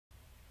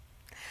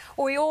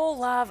We all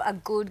love a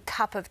good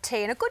cup of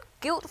tea, and a good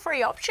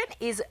guilt-free option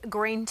is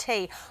green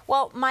tea.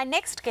 Well, my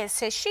next guest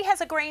says she has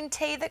a green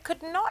tea that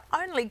could not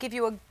only give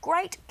you a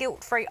great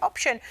guilt-free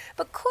option,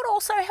 but could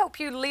also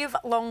help you live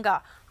longer.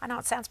 I know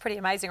it sounds pretty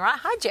amazing, right?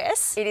 Hi,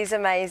 Jess. It is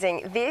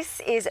amazing.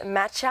 This is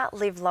Matcha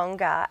Live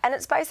Longer, and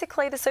it's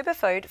basically the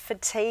superfood for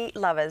tea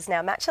lovers.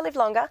 Now, Matcha Live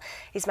Longer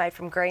is made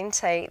from green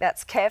tea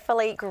that's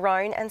carefully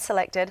grown and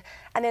selected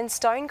and then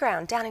stone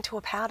ground down into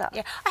a powder.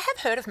 Yeah, I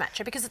have heard of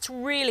matcha because it's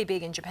really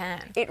big in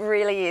Japan. It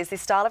really is.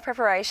 This style of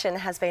preparation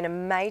has been a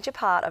major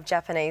part of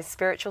Japanese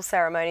spiritual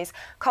ceremonies,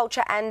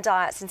 culture and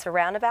diet since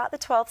around about the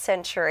 12th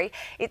century.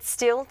 It's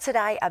still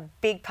today a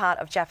big part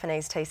of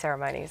Japanese tea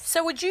ceremonies.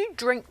 So would you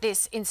drink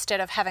this instead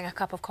of having a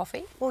cup of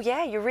coffee? Well,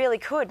 yeah, you really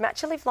could.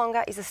 Matcha Live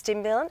Longer is a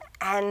stimulant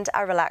and a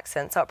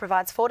relaxant, so it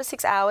provides 4 to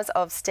 6 hours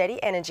of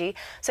steady energy,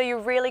 so you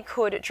really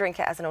could drink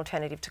it as an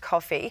alternative to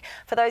coffee.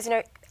 For those,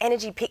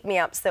 energy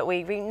pick-me-ups that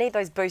we need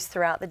those boosts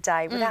throughout the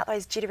day without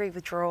those jittery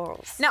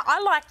withdrawals. Now,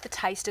 I like the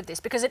taste of this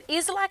because it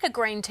is like a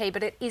green tea,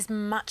 but it is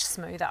much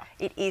smoother.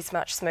 It is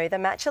much smoother.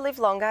 Matcha Live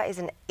Longer is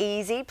an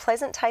easy,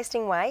 pleasant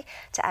tasting way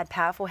to add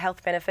powerful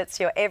health benefits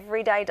to your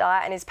everyday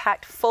diet and is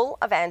packed full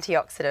of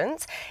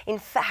antioxidants. In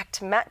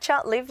fact,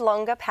 Matcha Live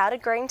Longer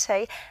powdered green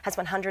tea has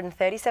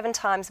 137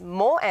 times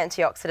more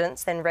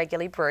antioxidants than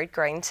regularly brewed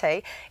green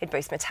tea. It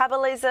boosts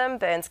metabolism,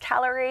 burns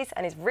calories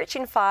and is rich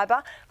in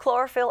fibre,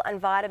 chlorophyll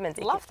and vitamins.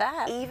 Love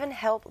that. Even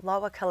help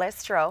lower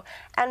cholesterol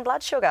and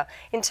blood sugar.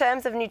 In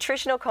terms of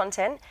nutritional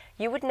content,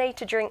 you would need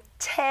to drink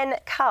 10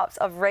 cups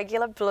of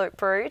regular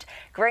brewed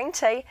green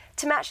tea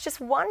to match just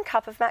 1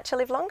 cup of Matcha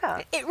Live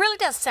Longer. It really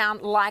does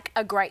sound like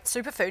a great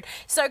superfood.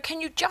 So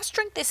can you just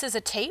drink this as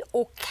a tea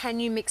or can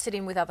you mix it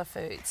in with other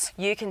foods?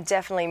 You can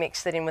definitely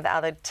mix it in with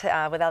other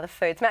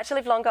foods. Matcha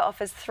Live Longer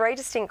offers 3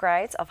 distinct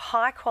grades of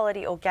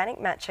high-quality organic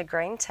matcha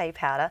green tea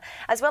powder,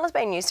 as well as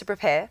being used to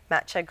prepare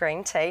matcha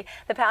green tea.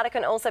 The powder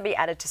can also be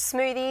added to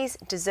smoothies,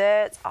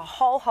 desserts, a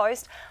whole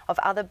host of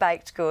other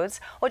baked goods,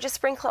 or just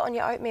sprinkle it on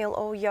your oatmeal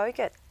or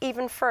yogurt,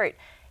 even fruit.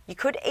 You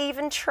could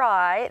even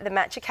try the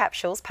matcha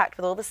capsules packed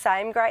with all the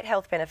same great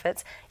health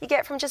benefits you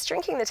get from just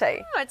drinking the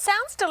tea. Oh, it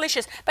sounds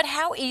delicious, but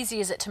how easy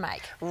is it to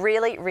make?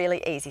 Really,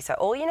 really easy. So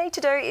all you need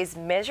to do is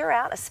measure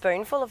out a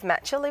spoonful of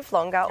Matcha Live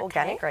Longer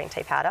organic green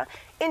tea powder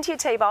into your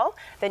tea bowl,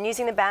 then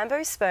using the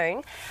bamboo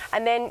spoon,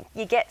 and then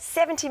you get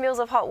 70 mils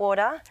of hot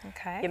water.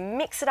 Okay. You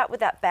mix it up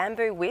with that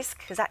bamboo whisk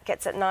because that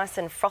gets it nice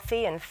and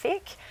frothy and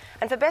thick.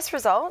 And for best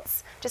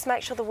results, just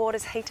make sure the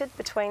water's heated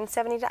between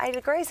 70 to 80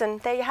 degrees and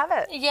there you have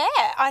it. Yeah,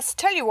 I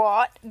tell you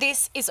what,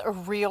 this is a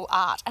real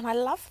art and I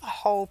love the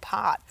whole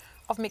part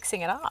of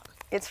mixing it up.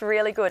 It's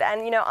really good.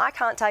 And, I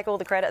can't take all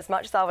the credit as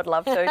much as I would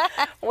love to.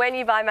 When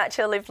you buy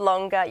Matcha Live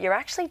Longer, you're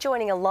actually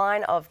joining a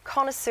line of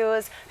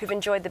connoisseurs who've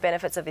enjoyed the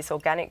benefits of this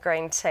organic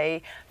green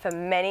tea for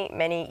many,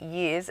 many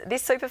years.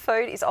 This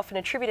superfood is often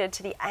attributed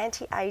to the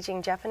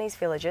anti-aging Japanese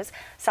villages,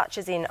 such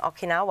as in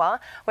Okinawa,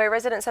 where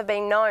residents have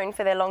been known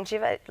for their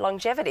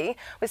longevity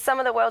with some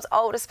of the world's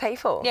oldest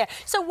people. Yeah,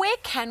 so where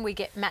can we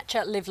get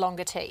Matcha Live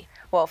Longer tea?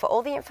 Well, for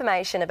all the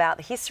information about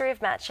the history of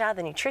matcha,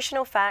 the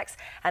nutritional facts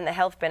and the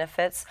health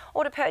benefits,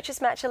 or to purchase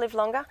Matcha Live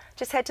Longer,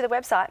 just head to the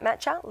website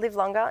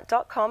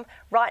matchalivelonger.com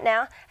right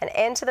now and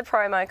enter the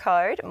promo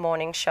code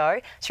Morning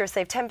Show to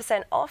receive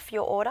 10% off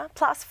your order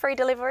plus free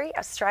delivery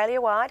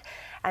Australia-wide.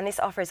 And this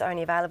offer is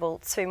only available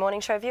to Morning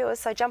Show viewers,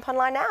 so jump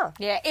online now.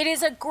 Yeah, it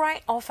is a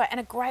great offer and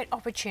a great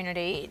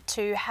opportunity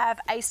to have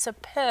a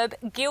superb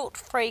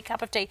guilt-free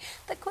cup of tea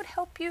that could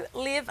help you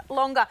live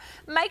longer.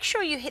 Make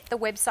sure you hit the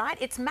website.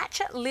 It's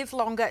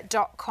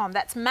matchalivelonger.com.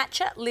 That's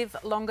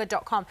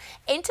matchalivelonger.com.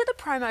 Enter the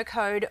promo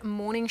code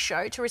Morning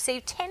Show to receive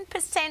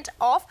 10%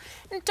 off.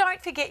 And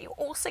don't forget, you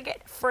also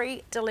get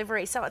free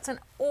delivery. So it's an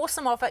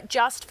awesome offer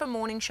just for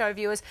Morning Show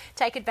viewers.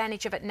 Take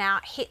advantage of it now.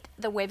 Hit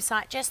the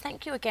website. Jess,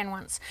 thank you again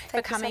once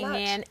for coming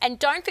in. And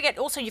don't forget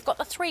also you've got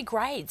the 3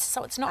 grades,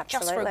 so it's not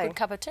just for a good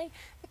cup of tea.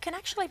 It can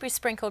actually be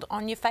sprinkled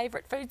on your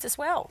favourite foods as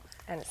well.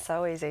 And it's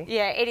so easy.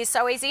 Yeah, it is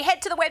so easy.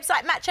 Head to the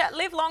website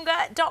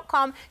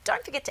matchalivelonger.com.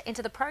 Don't forget to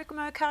enter the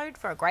promo code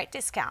for a great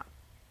discount.